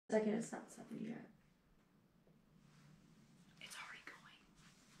Second, it's not 70 yet. It's already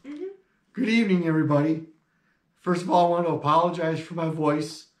going. Good evening, everybody. First of all, I want to apologize for my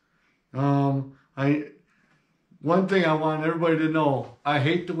voice. One thing I want everybody to know, I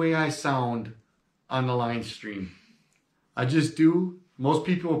hate the way I sound on the line stream. I just do. Most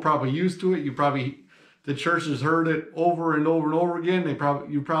people are probably used to it. The church has heard it over and over and over again.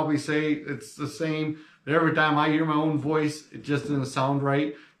 You probably say it's the same. But every time I hear my own voice, it just doesn't sound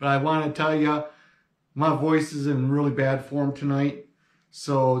right. But I want to tell you, my voice is in really bad form tonight.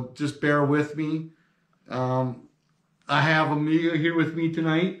 So just bear with me. I have Amelia here with me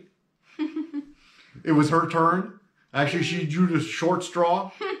tonight. It was her turn. Actually, she drew the short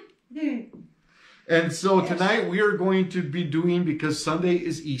straw. And so tonight we are going to be doing, because Sunday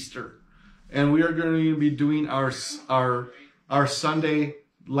is Easter, and we are going to be doing our Sunday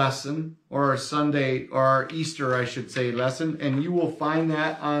lesson, or our Easter, I should say, lesson. And you will find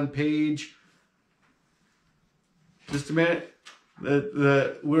that on page, just a minute,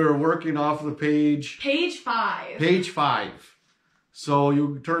 we're working off the page. Page 5. Page 5. So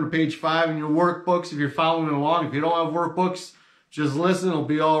you turn to page 5 in your workbooks if you're following along. If you don't have workbooks, just listen, it'll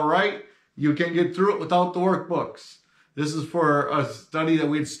be all right. You can get through it without the workbooks. This is for a study that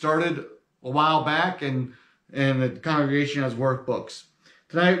we had started a while back, and the congregation has workbooks.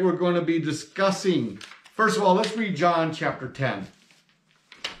 Tonight we're going to be discussing, first of all, let's read John chapter 10.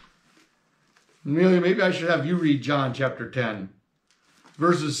 Amelia, maybe I should have you read John chapter 10,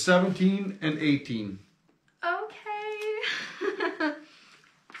 verses 17 and 18. Okay.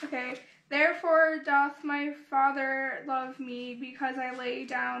 Okay. Therefore doth my Father love me, because I lay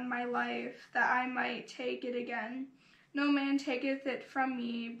down my life, that I might take it again. No man taketh it from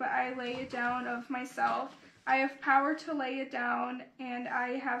me, but I lay it down of myself. I have power to lay it down, and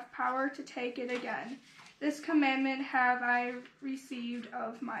I have power to take it again. This commandment have I received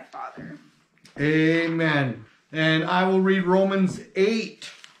of my Father. Amen. And I will read Romans 8.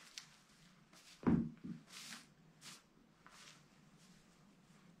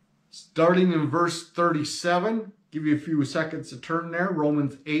 Starting in verse 37. Give you a few seconds to turn there.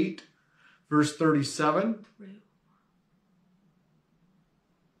 Romans 8, verse 37.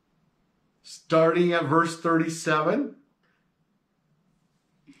 Starting at verse 37.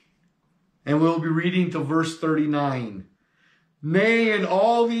 And we'll be reading to verse 39. Nay, in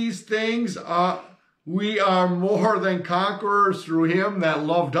all these things we are more than conquerors through him that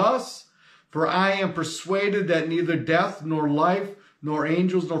loved us. For I am persuaded that neither death nor life, nor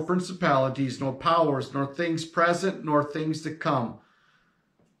angels, nor principalities, nor powers, nor things present, nor things to come,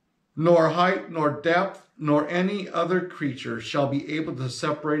 nor height, nor depth, nor any other creature shall be able to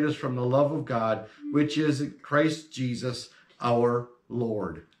separate us from the love of God, which is in Christ Jesus our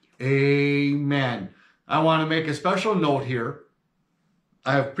Lord. Amen. I want to make a special note here.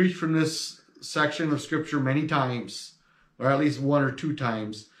 I have preached from this section of Scripture many times, or at least 1 or 2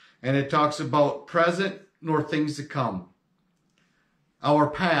 times, and it talks about present nor things to come.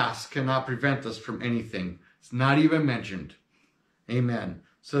 Our past cannot prevent us from anything. It's not even mentioned. Amen.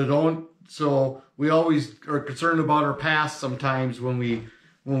 So we always are concerned about our past sometimes when we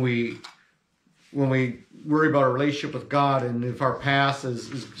worry about our relationship with God, and if our past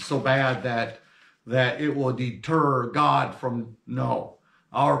is so bad that it will deter God from, no.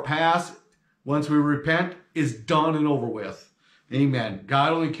 Our past, once we repent, is done and over with. Amen.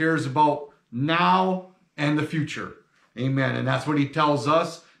 God only cares about now and the future. Amen. And that's what he tells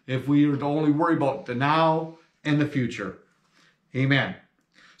us, if we are to only worry about the now and the future. Amen.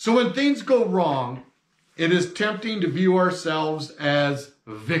 So when things go wrong, it is tempting to view ourselves as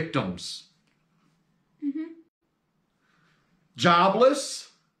victims.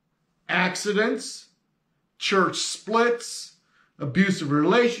 Jobless, accidents, church splits, abusive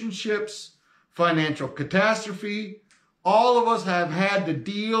relationships, financial catastrophe. All of us have had to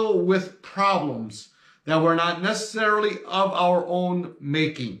deal with problems that were not necessarily of our own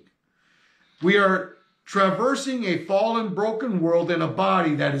making. We are traversing a fallen, broken world in a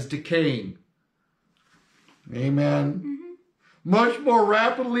body that is decaying. Amen. Much more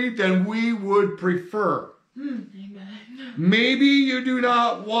rapidly than we would prefer. Amen. Maybe you do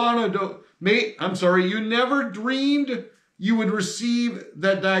not want to you never dreamed you would receive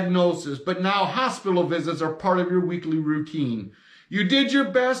that diagnosis, but now hospital visits are part of your weekly routine. You did your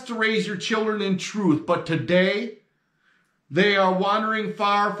best to raise your children in truth, but today they are wandering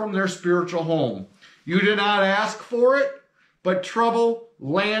far from their spiritual home. You did not ask for it, but trouble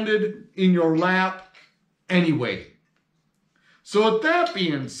landed in your lap anyway. So with that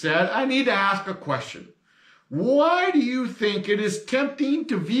being said, I need to ask a question. Why do you think it is tempting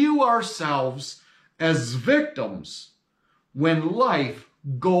to view ourselves as victims when life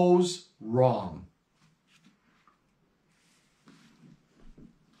goes wrong?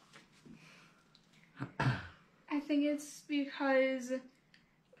 I think it's because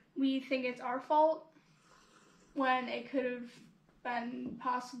we think it's our fault when it could have been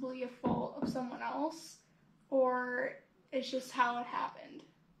possibly a fault of someone else, or it's just how it happened.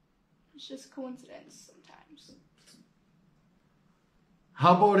 It's just coincidence sometimes.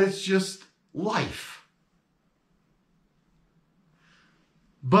 How about it's just life?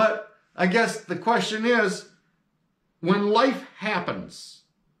 But I guess the question is, when life happens,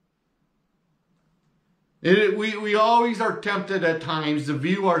 we always are tempted at times to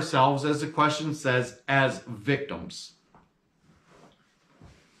view ourselves, as the question says, as victims.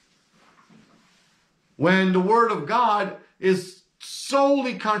 When the Word of God is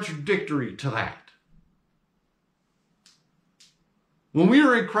solely contradictory to that. When we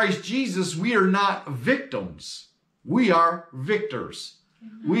are in Christ Jesus, we are not victims. We are victors.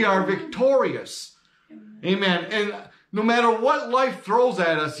 Amen. We are victorious. Amen. And no matter what life throws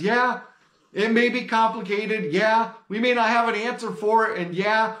at us, yeah, it may be complicated. Yeah, we may not have an answer for it. And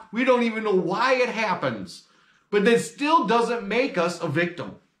yeah, we don't even know why it happens. But that still doesn't make us a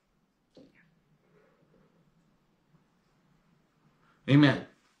victim. Amen.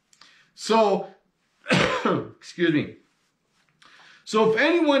 So, excuse me. So if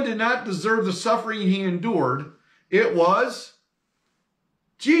anyone did not deserve the suffering he endured, it was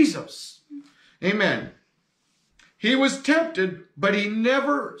Jesus. Amen. He was tempted, but he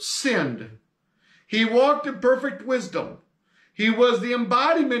never sinned. He walked in perfect wisdom. He was the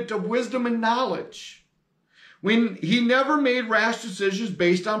embodiment of wisdom and knowledge. When he never made rash decisions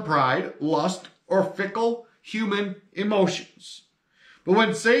based on pride, lust, or fickle human emotions. But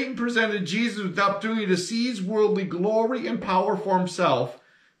when Satan presented Jesus with the opportunity to seize worldly glory and power for himself,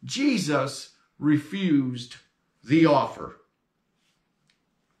 Jesus refused the offer.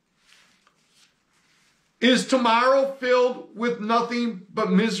 Is tomorrow filled with nothing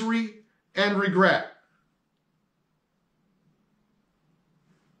but misery and regret?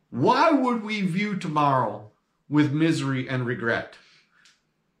 Why would we view tomorrow with misery and regret?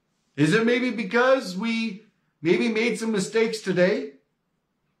 Is it maybe because we maybe made some mistakes today?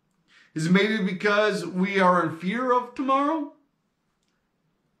 Is it maybe because we are in fear of tomorrow?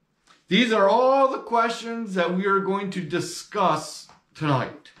 These are all the questions that we are going to discuss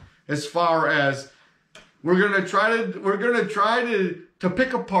tonight. As far as we're going to try to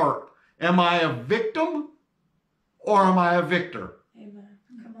pick apart, am I a victim or am I a victor? Amen.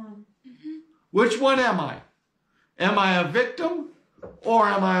 Come on. Mm-hmm. Which one am I? Am I a victim or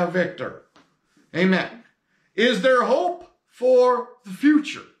am I a victor? Amen. Is there hope for the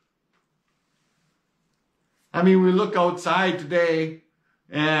future? I mean, we look outside today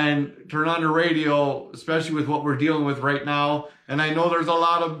and turn on the radio, especially with what we're dealing with right now. And I know there's a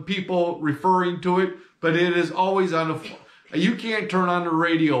lot of people referring to it, but it is always on the, you can't turn on the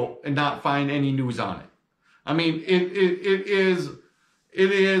radio and not find any news on it. I mean, it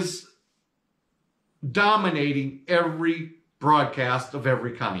is dominating every broadcast of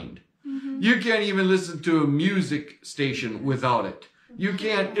every kind. Mm-hmm. You can't even listen to a music station without it. You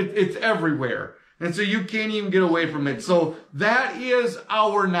can't, it's everywhere. And so you can't even get away from it. So that is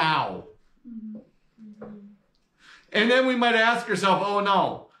our now. Mm-hmm. And then we might ask ourselves, oh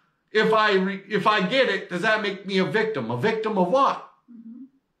no, if I get it, does that make me a victim? A victim of what? Mm-hmm.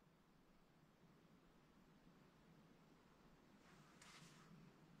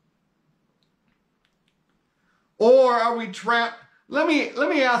 Or are we trapped? Let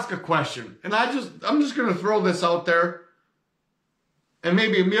me ask a question. And I'm just going to throw this out there. And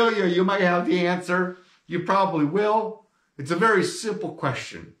maybe Amelia, you might have the answer. You probably will. It's a very simple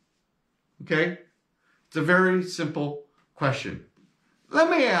question. Okay? It's a very simple question.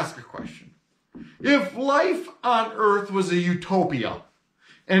 Let me ask a question. If life on earth was a utopia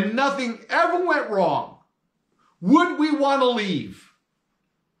and nothing ever went wrong, would we want to leave?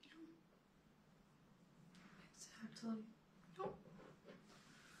 Exactly.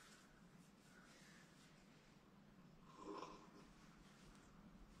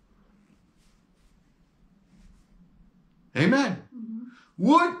 Amen.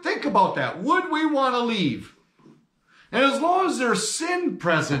 Mm-hmm. Think about that. Would we want to leave? And as long as there's sin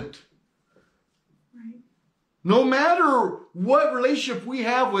present, right, no matter what relationship we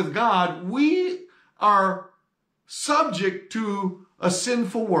have with God, we are subject to a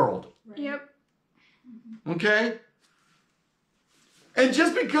sinful world. Right. Yep. Okay? And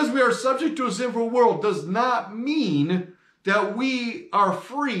just because we are subject to a sinful world does not mean that we are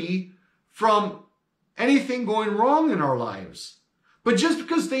free from anything going wrong in our lives. But just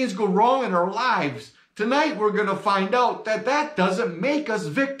because things go wrong in our lives Tonight we're going to find out that that doesn't make us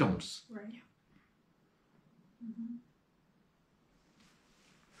victims. Right.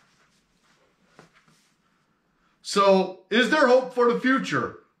 So, is there hope for the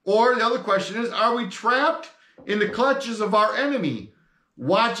future? Or the other question is, are we trapped in the clutches of our enemy,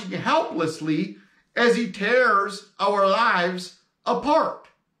 watching helplessly as he tears our lives apart?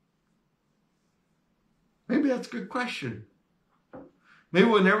 Maybe that's a good question. Maybe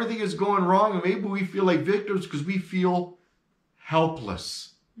when everything is going wrong, and maybe we feel like victims because we feel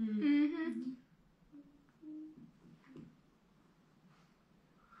helpless.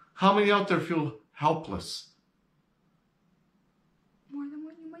 How many out there feel helpless? More than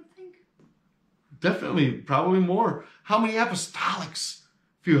what you might think. Definitely, probably more. How many apostolics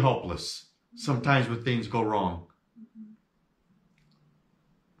feel helpless sometimes when things go wrong?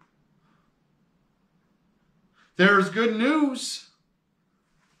 There's good news.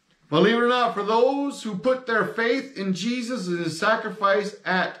 Believe it or not, for those who put their faith in Jesus and his sacrifice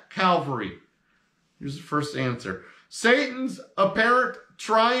at Calvary. Here's the first answer. Satan's apparent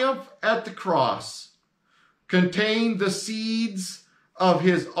triumph at the cross contained the seeds of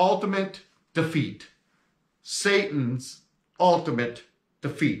his ultimate defeat. Satan's ultimate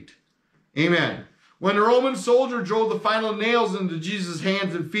defeat. Amen. When the Roman soldier drove the final nails into Jesus'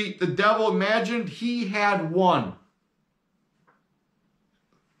 hands and feet, the devil imagined he had won.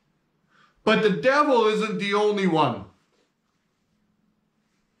 But the devil isn't the only one.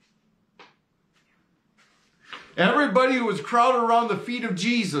 Everybody who was crowded around the feet of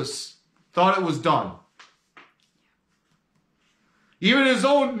Jesus thought it was done. Even his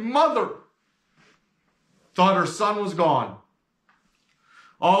own mother thought her son was gone.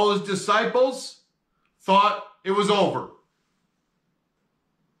 All his disciples thought it was over.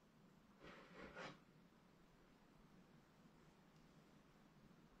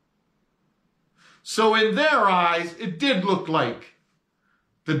 So in their eyes, it did look like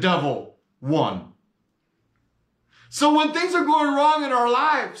the devil won. So when things are going wrong in our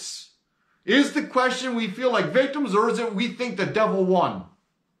lives, is the question we feel like victims, or is it we think the devil won?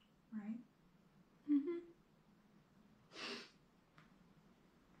 Right.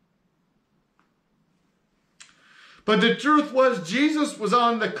 But the truth was, Jesus was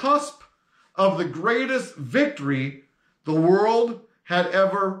on the cusp of the greatest victory the world had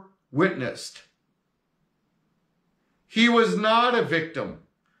ever witnessed. He was not a victim.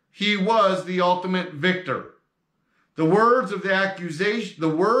 He was the ultimate victor. The words of the accusation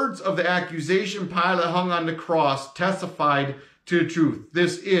Pilate hung on the cross testified to the truth.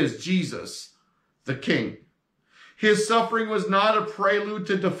 This is Jesus, the King. His suffering was not a prelude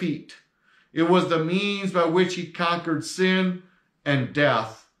to defeat. It was the means by which he conquered sin and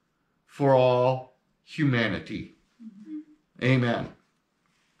death for all humanity. Amen.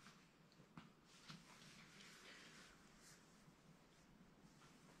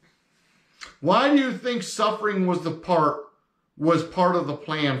 Why do you think suffering was part of the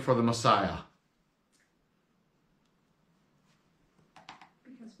plan for the Messiah?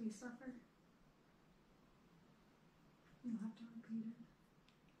 Because we suffer. You'll have to repeat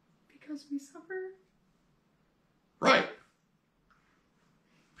it. Because we suffer. Right.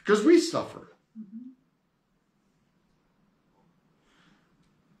 Because we suffer.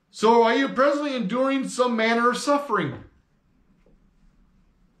 So are you presently enduring some manner of suffering?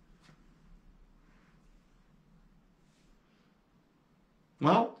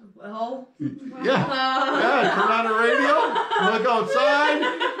 Well, yeah, turn on the radio, look outside.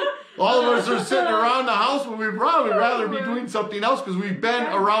 All of us are sitting around the house, but we'd probably rather be doing something else because we've been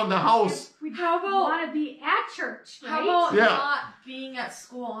around the house. We Want to be at church, right? How about Yeah. not being at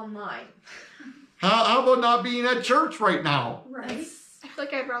school online? How about not being at church right now? Right. I feel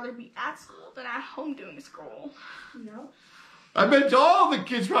like I'd rather be at school than at home doing school. No. I bet all the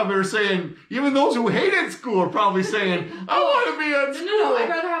kids probably are saying, even those who hated school are probably saying, I want to be at school. No, I'd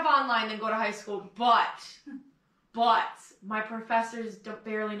rather have online than go to high school. But my professors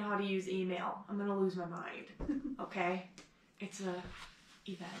barely know how to use email. I'm gonna lose my mind. Okay, it's a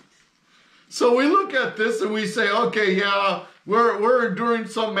event. So we look at this and we say, okay, yeah, we're enduring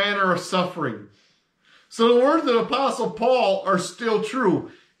some manner of suffering. So the words of the Apostle Paul are still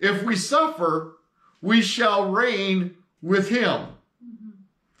true. If we suffer, we shall reign with him.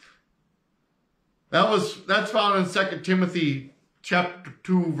 That's found in 2 Timothy chapter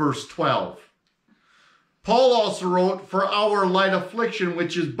 2, verse 12. Paul also wrote, for our light affliction,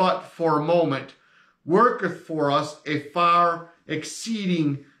 which is but for a moment, worketh for us a far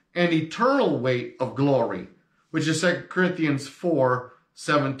exceeding and eternal weight of glory, which is 2 Corinthians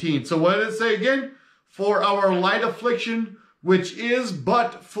 4:17. So what did it say again? For our light affliction, which is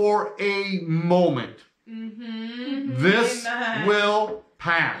but for a moment. This Amen. will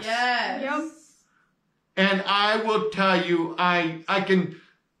pass. Yes. Yep. And I will tell you, I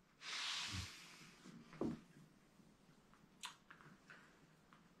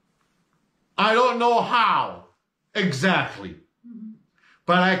don't know how exactly,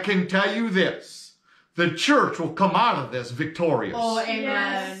 but I can tell you this. The church will come out of this victorious. Oh, amen.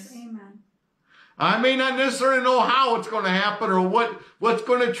 Yes. Amen. I may not necessarily know how it's going to happen or what's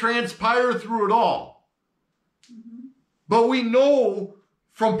going to transpire through it all. But we know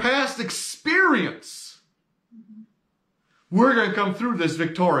from past experience, we're going to come through this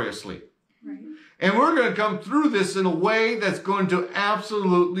victoriously. Right. And we're going to come through this in a way that's going to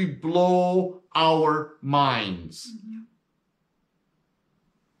absolutely blow our minds.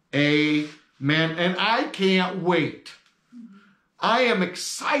 Amen. And I can't wait. I am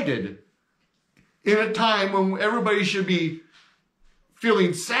excited in a time when everybody should be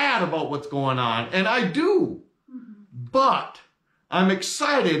feeling sad about what's going on. And I do. But I'm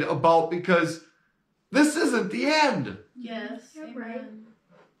excited about because this isn't the end. Yes. Yep, Amen. right.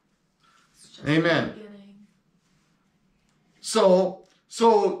 It's just Amen. the beginning. So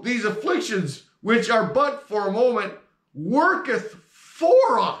these afflictions, which are but for a moment, worketh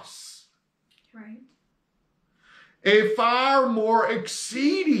for us Right. a far more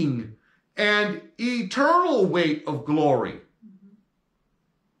exceeding and eternal weight of glory.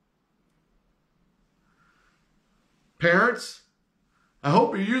 Parents, I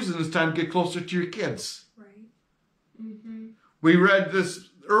hope you're using this time to get closer to your kids. Right. We read this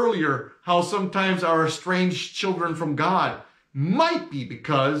earlier, how sometimes our estranged children from God might be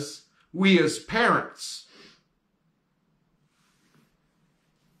because we as parents,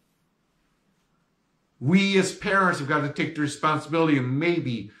 have got to take the responsibility, and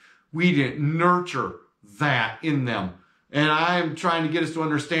maybe we didn't nurture that in them. And I'm trying to get us to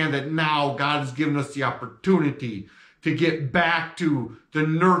understand that now God has given us the opportunity to get back to the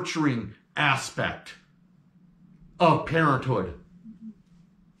nurturing aspect of parenthood.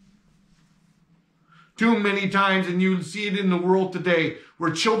 Too many times, and you see it in the world today, where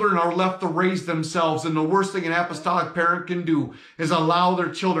children are left to raise themselves, and the worst thing an apostolic parent can do is allow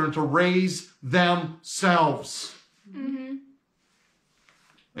their children to raise themselves.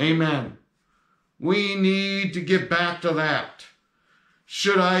 Amen. We need to get back to that.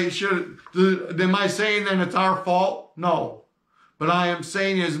 Am I saying then it's our fault? No. But I am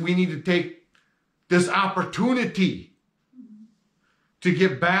saying is we need to take this opportunity to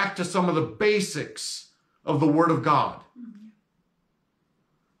get back to some of the basics of the Word of God.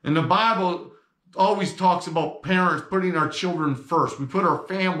 And the Bible always talks about parents putting our children first. We put our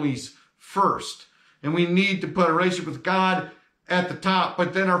families first. And we need to put a relationship with God at the top,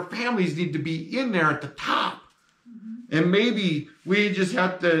 but then our families need to be in there at the top. And maybe we just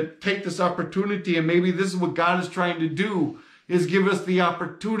have to take this opportunity, and maybe this is what God is trying to do, is give us the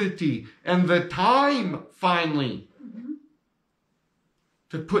opportunity and the time finally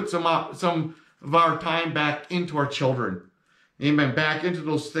to put some of our time back into our children. Amen. Back into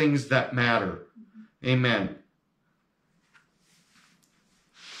those things that matter. Amen.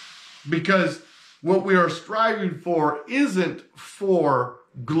 Because what we are striving for isn't for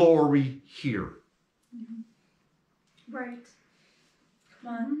glory here. Right.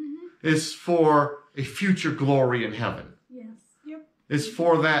 Come on. It's for a future glory in heaven. Yes. Yep. It's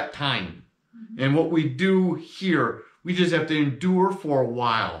for that time. And what we do here, we just have to endure for a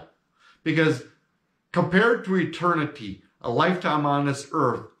while. Because compared to eternity, a lifetime on this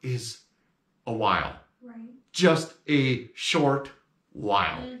earth is a while. Right. Just a short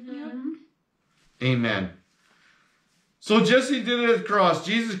while. Amen. So just as he did it at the cross,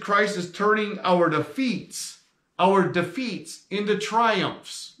 Jesus Christ is turning our defeats into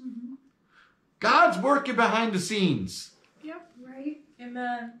triumphs. God's working behind the scenes. Yep. Right.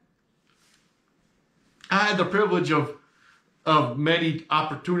 Amen. I had the privilege of many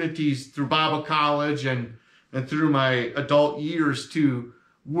opportunities through Bible college and through my adult years to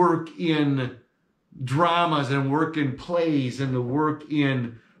work in dramas and work in plays and to work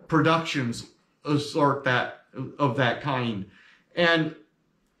in productions of that kind. And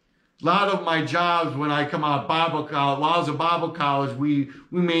a lot of my jobs when I come out of Bible college, while I was at Bible college, we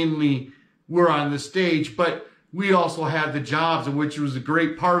mainly were on the stage, but we also had the jobs, and which was a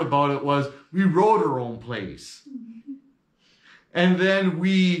great part about it was we wrote our own plays. And then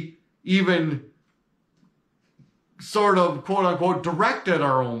we even sort of, quote unquote, directed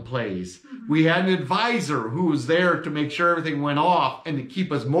our own plays. We had an advisor who was there to make sure everything went off and to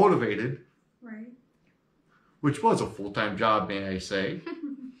keep us motivated. Right. Which was a full-time job, may I say.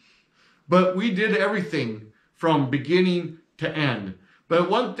 But we did everything from beginning to end. But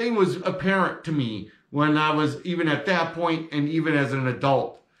one thing was apparent to me when I was even at that point and even as an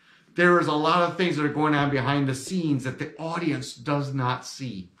adult. There is a lot of things that are going on behind the scenes that the audience does not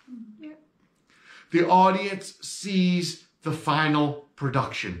see. Yep. The audience sees the final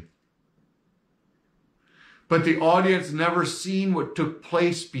production. But the audience never seen what took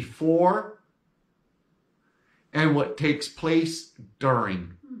place before and what takes place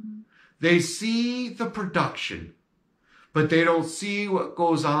during. They see the production, but they don't see what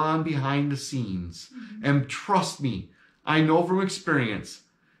goes on behind the scenes. And trust me, I know from experience,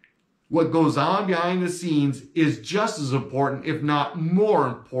 what goes on behind the scenes is just as important, if not more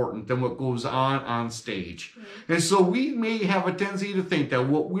important, than what goes on stage. Right. And so we may have a tendency to think that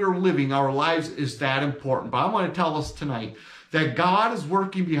what we're living, our lives, is that important. But I want to tell us tonight that God is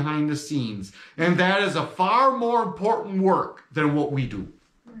working behind the scenes, and that is a far more important work than what we do.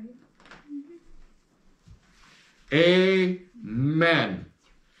 Right. Amen.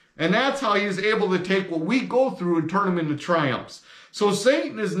 And that's how he is able to take what we go through and turn them into triumphs. So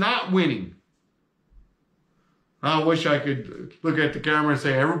Satan is not winning. I wish I could look at the camera and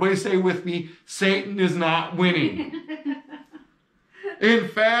say, everybody say with me, Satan is not winning. In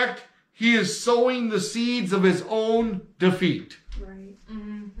fact, he is sowing the seeds of his own defeat. Right.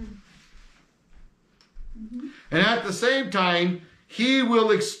 And at the same time, he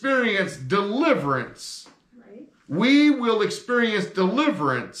will experience deliverance. Right. We will experience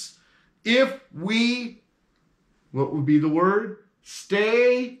deliverance if we, what would be the word?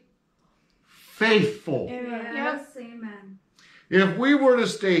 Stay faithful. Yes. Amen. If we were to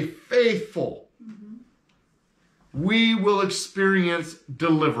stay faithful, we will experience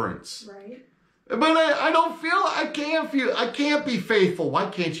deliverance. Right. But I can't be faithful. Why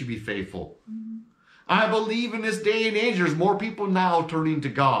can't you be faithful? I believe in this day and age, there's more people now turning to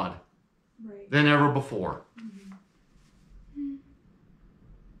God than ever before.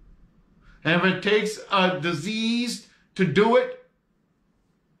 And if it takes a disease to do it,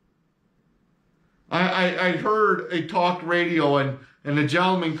 I heard a talk radio and a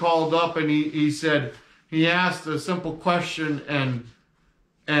gentleman called up and he said, he asked a simple question and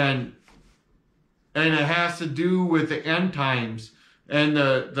it has to do with the end times. And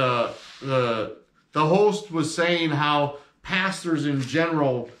the host was saying how pastors in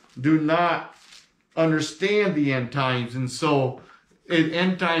general do not understand the end times. And so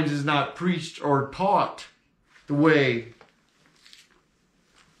end times is not preached or taught the way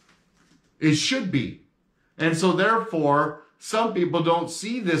it should be. And so therefore, some people don't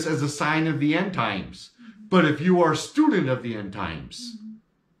see this as a sign of the end times. But if you are a student of the end times,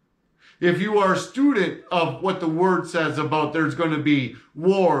 if you are a student of what the word says about there's going to be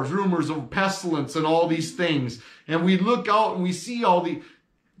wars, rumors of pestilence and all these things, and we look out and we see all the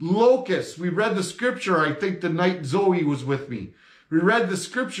locusts. We read the scripture, I think the night Zoe was with me. We read the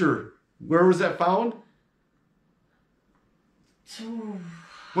scripture. Where was that found?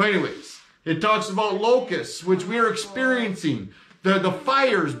 Well, anyways, it talks about locusts, which we are experiencing. The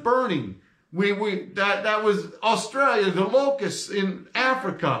fires burning. That was Australia, the locusts in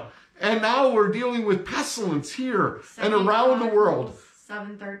Africa. And now we're dealing with pestilence here and around the world.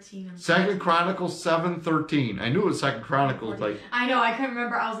 7:13. 2 Chronicles 7:13. I knew it was 2 Chronicles. I know, I couldn't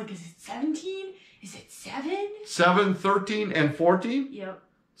remember. I was like, is it 17? Is it 7? 7, 13, and 14? Yep.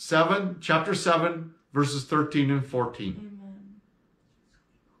 7, chapter 7, verses 13 and 14. Amen.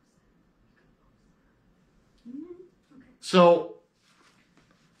 So,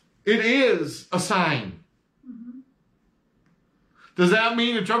 it is a sign. Does that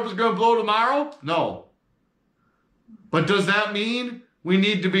mean the trumpet's going to blow tomorrow? No. But does that mean we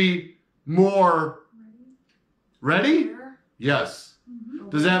need to be more ready? Yes.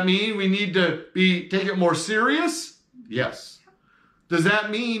 Does that mean we need to take it more serious? Yes. Does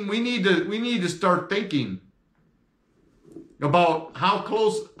that mean we need to start thinking about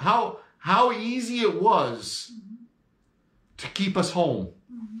how easy it was to keep us home?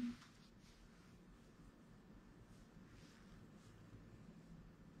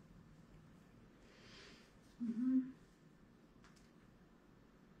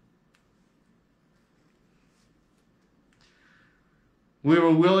 We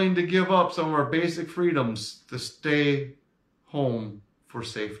were willing to give up some of our basic freedoms to stay home for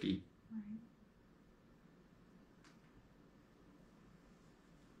safety.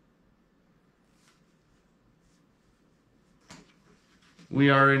 We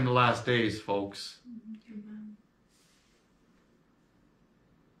are in the last days, folks. Amen.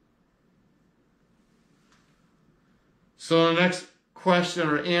 So the next question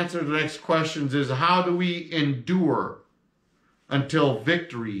or answer to the next questions is, how do we endure until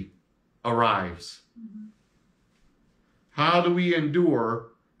victory arrives? How do we endure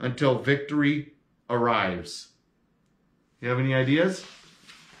until victory arrives? You have any ideas?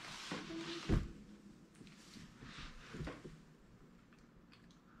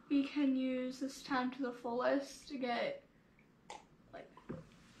 We can use this time to the fullest to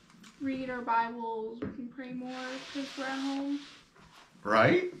read our Bibles. We can pray more because we're at home.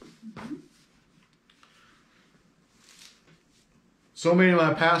 Right? So many of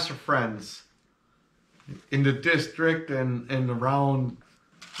my pastor friends in the district and around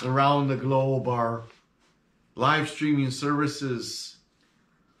the globe are live streaming services.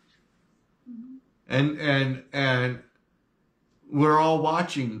 And we're all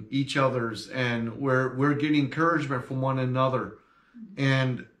watching each other's, and we're getting encouragement from one another.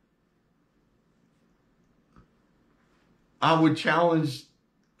 And I would challenge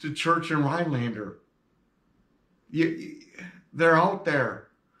the church in Rhinelander. They're out there.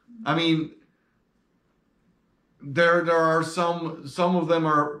 I mean, there are some of them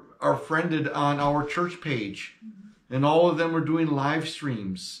are friended on our church page, and all of them are doing live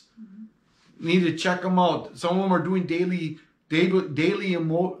streams. Need to check them out. Some of them are doing daily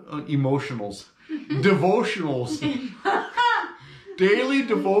emotionals, devotionals, daily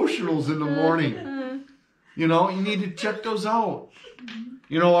devotionals in the morning. You know, you need to check those out.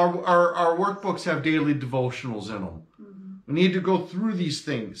 You know, our workbooks have daily devotionals in them. We need to go through these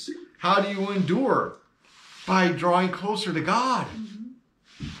things. How do you endure? By drawing closer to God.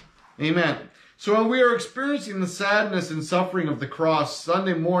 Amen. So when we are experiencing the sadness and suffering of the cross,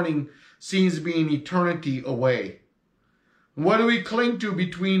 Sunday morning seems to be an eternity away. What do we cling to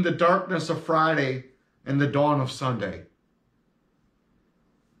between the darkness of Friday and the dawn of Sunday?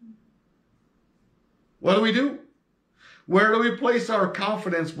 What do we do? Where do we place our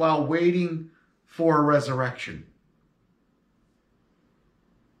confidence while waiting for a resurrection?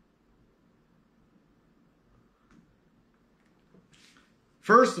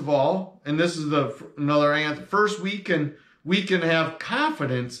 First of all, and this is another answer. First, we can have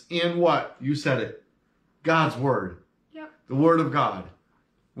confidence in what? You said it. God's Word. Yep. The Word of God.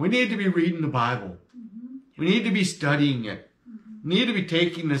 We need to be reading the Bible. We need to be studying it. We need to be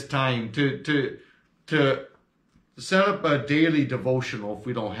taking this time to set up a daily devotional if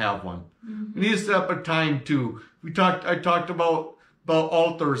we don't have one. We need to set up a time I talked about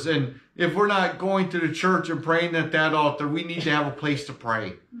altars, and if we're not going to the church and praying at that altar, we need to have a place to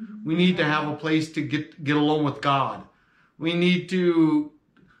pray. We need to have a place to get alone with God. We need to,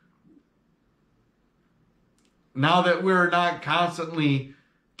 now that we're not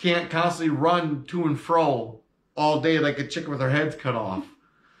can't constantly run to and fro all day like a chicken with her head cut off.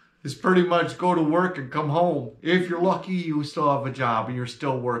 It's pretty much go to work and come home. If you're lucky, you still have a job and you're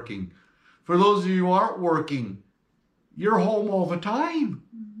still working. For those of you who aren't working, you're home all the time.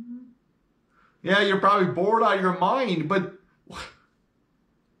 Yeah, you're probably bored out of your mind, but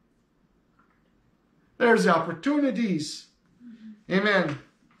there's opportunities. Amen.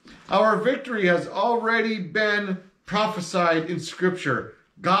 Our victory has already been prophesied in Scripture.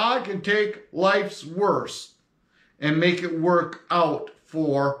 God can take life's worst and make it work out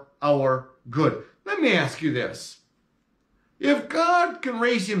for our good. Let me ask you this. If God can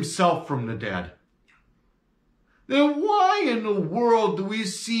raise himself from the dead, then why in the world do we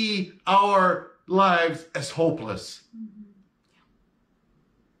see our lives as hopeless?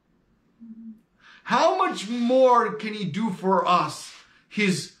 How much more can he do for us,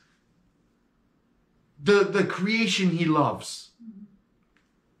 the creation he loves?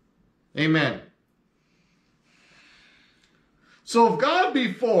 Amen. So if God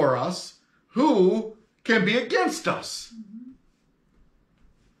be for us, who can be against us?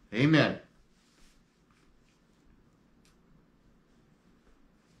 Amen.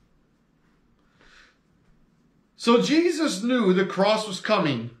 So Jesus knew the cross was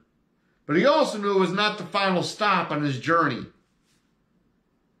coming, but he also knew it was not the final stop on his journey.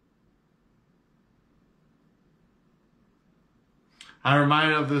 I'm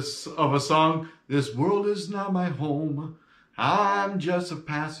reminded of a song, "This world is not my home, I'm just a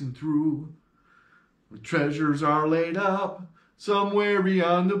passing through. The treasures are laid up somewhere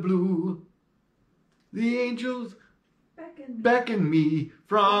beyond the blue. The angels beckon me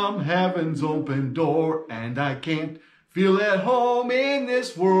from heaven's open door, and I can't feel at home in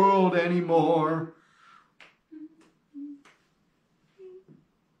this world anymore."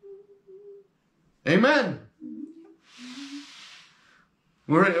 Amen.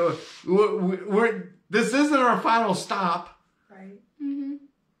 This isn't our final stop. Right.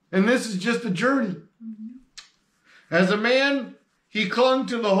 And this is just a journey. As a man, he clung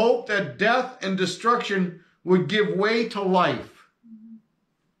to the hope that death and destruction would give way to life.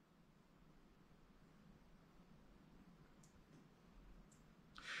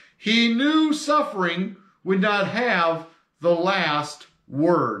 He knew suffering would not have the last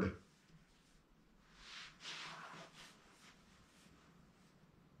word.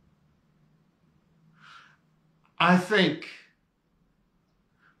 I think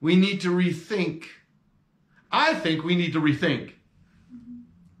we need to rethink. I think we need to rethink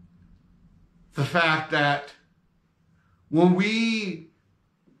the fact that when we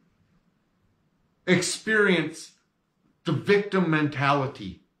experience the victim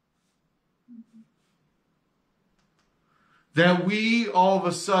mentality, that we all of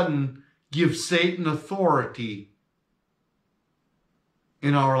a sudden give Satan authority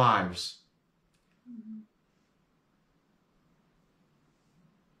in our lives.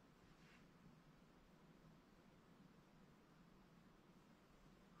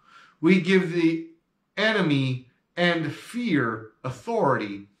 We give the enemy and fear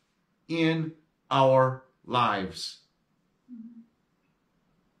authority in our lives.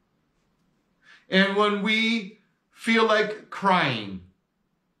 And when we feel like crying,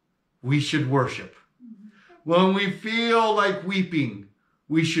 we should worship. When we feel like weeping,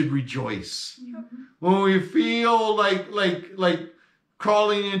 we should rejoice. When we feel like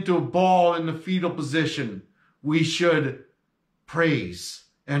crawling into a ball in the fetal position, we should praise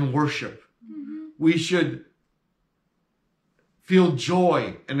and worship. We should feel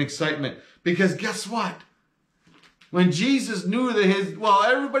joy and excitement. Because guess what? When Jesus knew that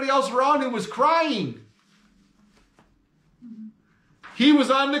everybody else around him was crying. He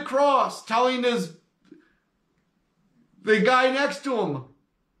was on the cross telling the guy next to him,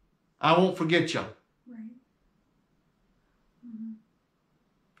 I won't forget you. Right.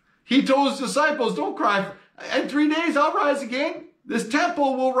 He told his disciples, don't cry. In 3 days I'll rise again. This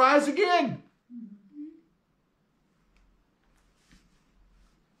temple will rise again.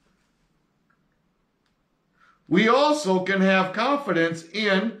 We also can have confidence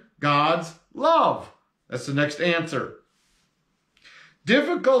in God's love. That's the next answer.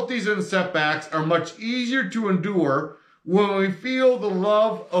 Difficulties and setbacks are much easier to endure when we feel the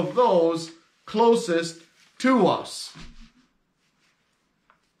love of those closest to us.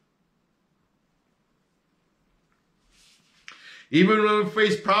 Even when we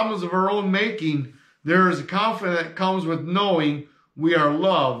face problems of our own making, there is a confidence that comes with knowing we are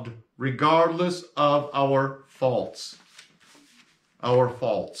loved regardless of our faults. Our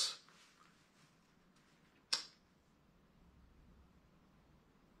faults.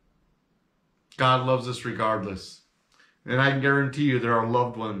 God loves us regardless. And I can guarantee you there are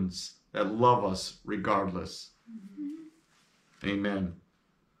loved ones that love us regardless. Amen.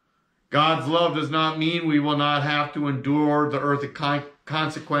 God's love does not mean we will not have to endure the earthly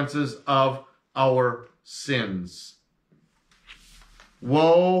consequences of our sins.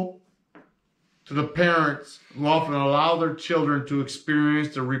 Woe to the parents who often allow their children to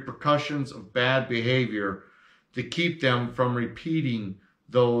experience the repercussions of bad behavior to keep them from repeating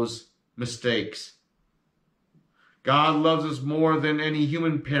those mistakes. God loves us more than any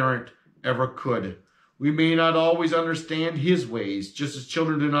human parent ever could. We may not always understand his ways, just as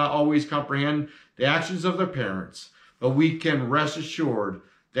children do not always comprehend the actions of their parents, but we can rest assured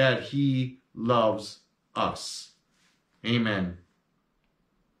that he loves us. Amen.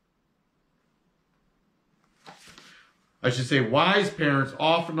 I should say, wise parents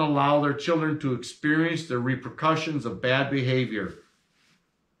often allow their children to experience the repercussions of bad behavior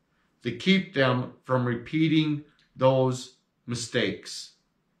to keep them from repeating those mistakes.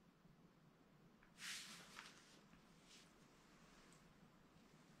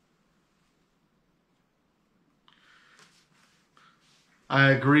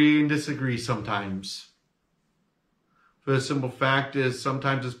 I agree and disagree sometimes. For the simple fact is,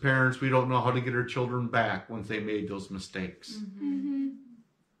 sometimes as parents, we don't know how to get our children back once they made those mistakes.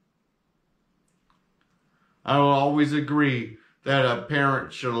 I will always agree that a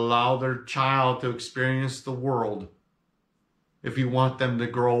parent should allow their child to experience the world if you want them to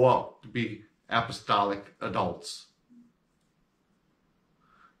grow up to be apostolic adults.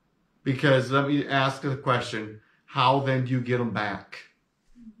 Because let me ask the question, how then do you get them back?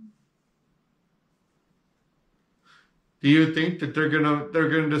 Do you think that they're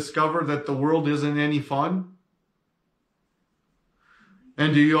gonna discover that the world isn't any fun?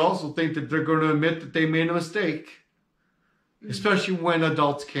 And do you also think that they're going to admit that they made a mistake? Especially when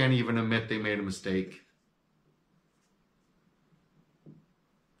adults can't even admit they made a mistake.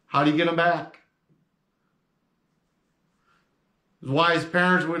 How do you get them back? Wise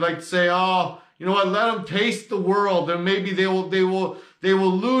parents would like to say, "Oh, you know what? Let them taste the world, and maybe they will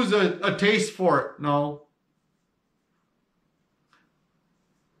lose a taste for it." No.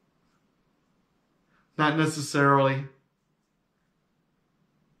 Not necessarily.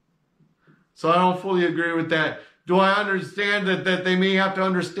 So I don't fully agree with that. Do I understand that they may have to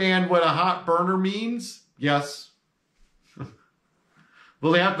understand what a hot burner means? Yes.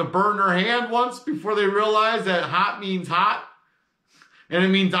 Will they have to burn their hand once before they realize that hot means hot? And it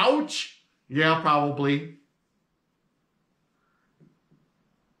means ouch? Yeah, probably.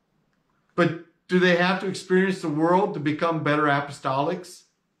 But do they have to experience the world to become better apostolics?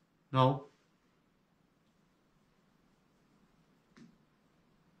 No.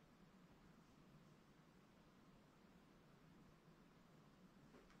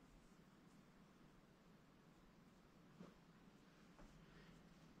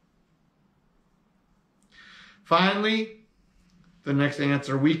 Finally, the next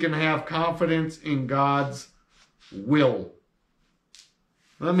answer, we can have confidence in God's will.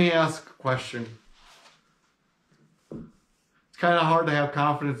 Let me ask a question. It's kind of hard to have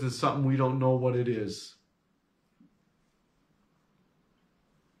confidence in something we don't know what it is.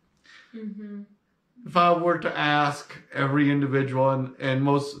 Mm-hmm. If I were to ask every individual, and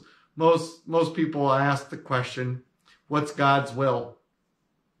most people ask the question, what's God's will?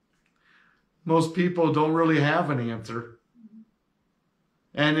 Most people don't really have an answer.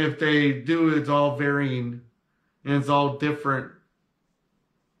 And if they do, it's all varying and it's all different.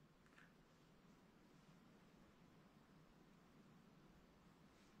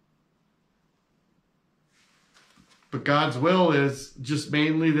 But God's will is just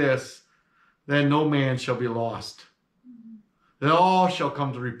mainly this, that no man shall be lost. That all shall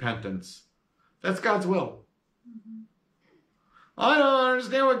come to repentance. That's God's will. I don't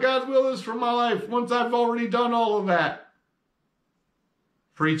understand what God's will is for my life once I've already done all of that.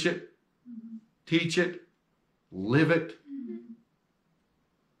 Preach it, teach it, live it.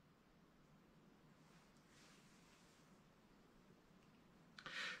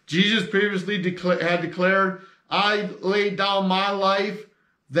 Jesus previously had declared, I laid down my life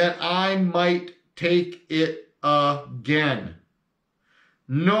that I might take it again.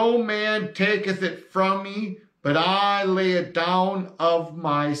 No man taketh it from me, but I lay it down of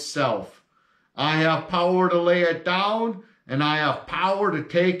myself. I have power to lay it down, and I have power to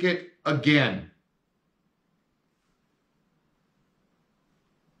take it again.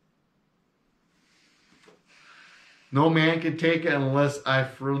 No man can take it unless I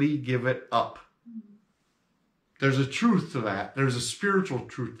freely give it up. There's a truth to that. There's a spiritual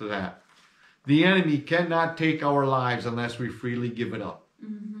truth to that. The enemy cannot take our lives unless we freely give it up.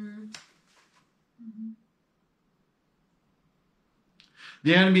 Mm-hmm.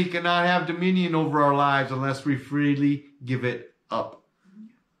 The enemy cannot have dominion over our lives unless we freely give it up.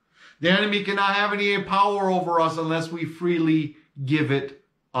 The enemy cannot have any power over us unless we freely give it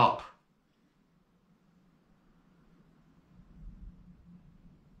up.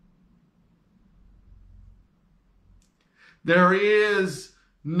 There is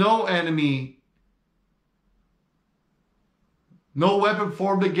no enemy, no weapon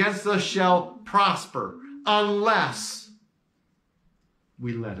formed against us shall prosper unless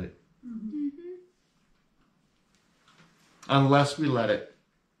we let it. Mm-hmm. Unless we let it.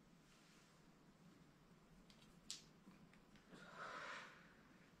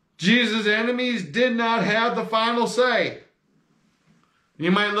 Jesus' enemies did not have the final say.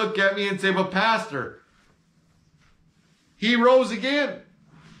 You might look at me and say, but Pastor, he rose again.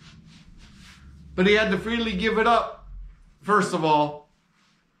 But he had to freely give it up. First of all,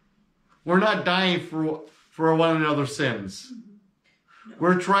 we're not dying for one another's sins. No.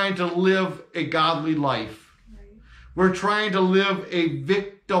 We're trying to live a godly life. Right. We're trying to live a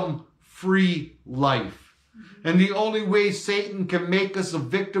victim-free life. Mm-hmm. And the only way Satan can make us a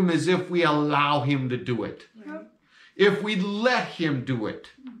victim is if we allow him to do it. Right. If we let him do it,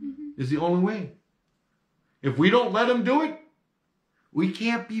 is the only way. If we don't let him do it, we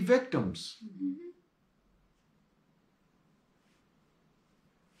can't be victims. Mm-hmm.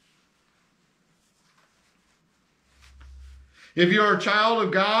 If you're a child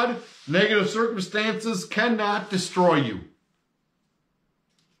of God, negative circumstances cannot destroy you.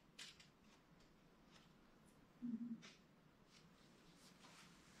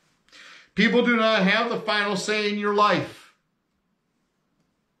 People do not have the final say in your life.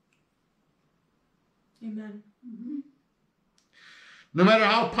 Amen. Mm-hmm. No matter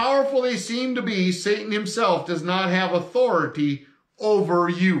how powerful they seem to be, Satan himself does not have authority over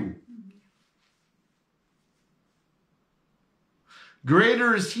you.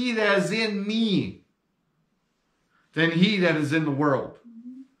 Greater is he that is in me than he that is in the world.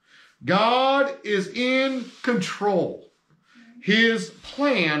 God is in control. His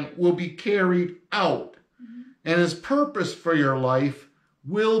plan will be carried out, and his purpose for your life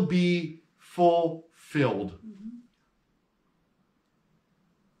will be fulfilled.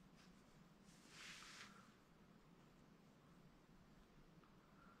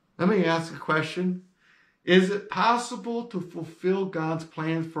 Let me ask a question. Is it possible to fulfill God's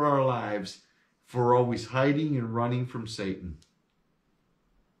plans for our lives if we're always hiding and running from Satan?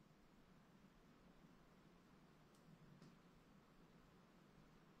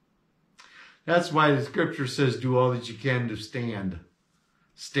 That's why the scripture says, do all that you can to stand.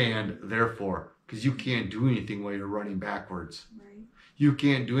 Stand, therefore, because you can't do anything while you're running backwards. Right. You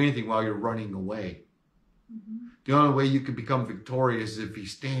can't do anything while you're running away. Mm-hmm. The only way you can become victorious is if you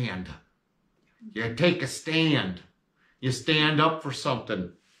stand. You take a stand. You stand up for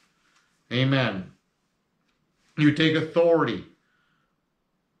something. Amen. You take authority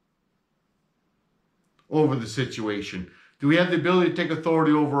over the situation. Do we have the ability to take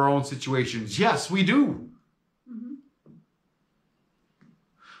authority over our own situations? Yes, we do. Mm-hmm.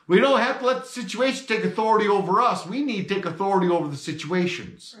 We don't have to let the situation take authority over us. We need to take authority over the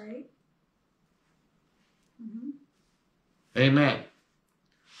situations. Right. Mm-hmm. Amen.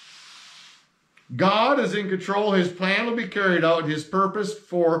 God is in control. His plan will be carried out. His purpose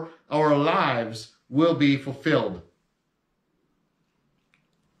for our lives will be fulfilled.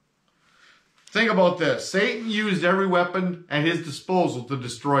 Think about this. Satan used every weapon at his disposal to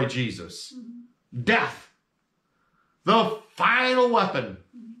destroy Jesus. Mm-hmm. Death. The final weapon.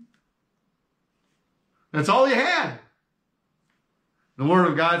 Mm-hmm. That's all he had. The Word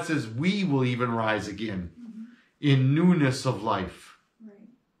of God says we will even rise again in newness of life. Right.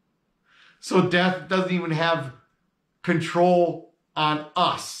 So death doesn't even have control on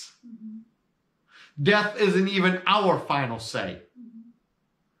us. Mm-hmm. Death isn't even our final say.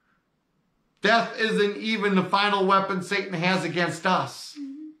 Death isn't even the final weapon Satan has against us.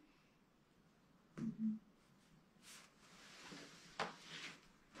 Mm-hmm.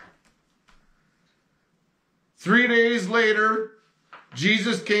 3 days later,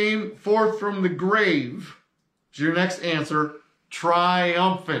 Jesus came forth from the grave. Is your next answer,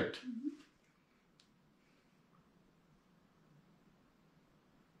 triumphant.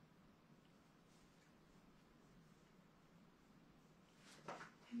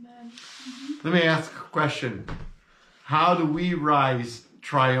 Amen. Let me ask a question. How do we rise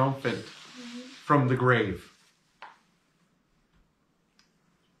triumphant from the grave?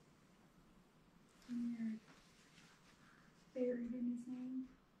 We are buried in his name.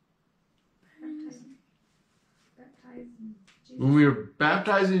 Baptized in Jesus. When we were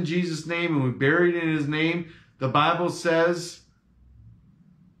baptized in Jesus' name and we buried in his name, the Bible says,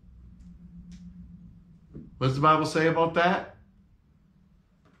 what does the Bible say about that?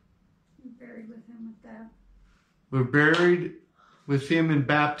 We're buried with him with that. We're buried with him in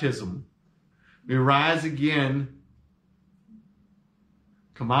baptism. We rise again,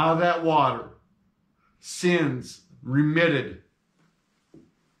 come out of that water, sins remitted.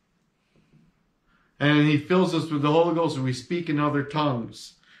 And he fills us with the Holy Ghost and we speak in other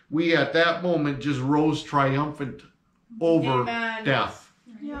tongues. We at that moment just rose triumphant over Amen. death.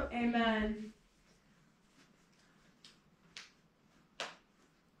 Yep. Amen.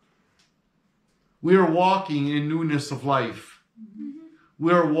 We are walking in newness of life.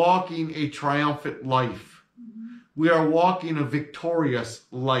 We are walking a triumphant life. We are walking a victorious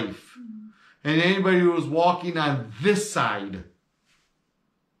life. And anybody who is walking on this side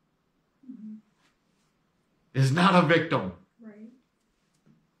is not a victim. Right.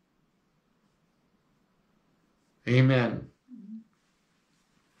 Amen.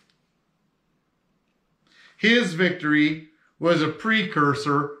 His victory was a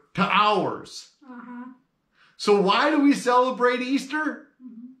precursor to ours. Uh-huh. So why do we celebrate Easter?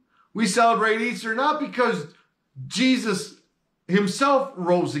 We celebrate Easter not because Jesus himself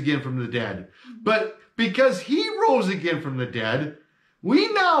rose again from the dead, but because he rose again from the dead,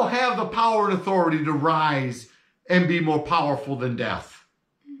 we now have the power and authority to rise and be more powerful than death.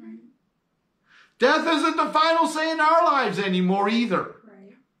 Right. Death isn't the final say in our lives anymore either.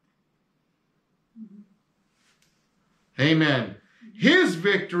 Right. Amen. His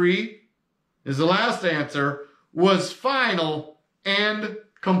victory, is the last answer, was final and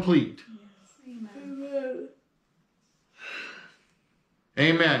complete. Yes. Amen.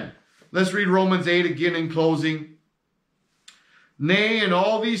 Amen. Let's read Romans 8 again in closing. Nay, in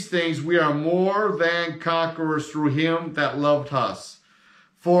all these things we are more than conquerors through him that loved us.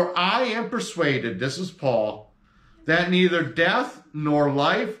 For I am persuaded, this is Paul, that neither death, nor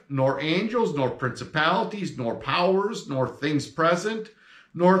life, nor angels, nor principalities, nor powers, nor things present,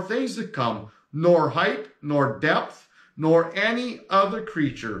 nor things to come, nor height, nor depth, nor any other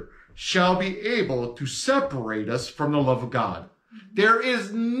creature shall be able to separate us from the love of God. There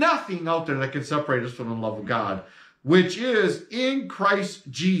is nothing out there that can separate us from the love of God, which is in Christ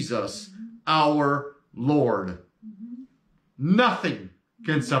Jesus, our Lord. Nothing.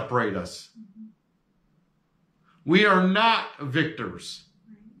 can separate us. We are not victors.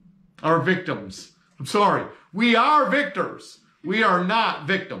 Or victims. I'm sorry. We are victors. We are not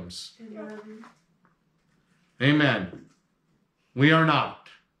victims. Amen. We are not.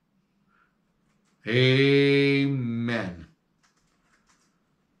 Amen.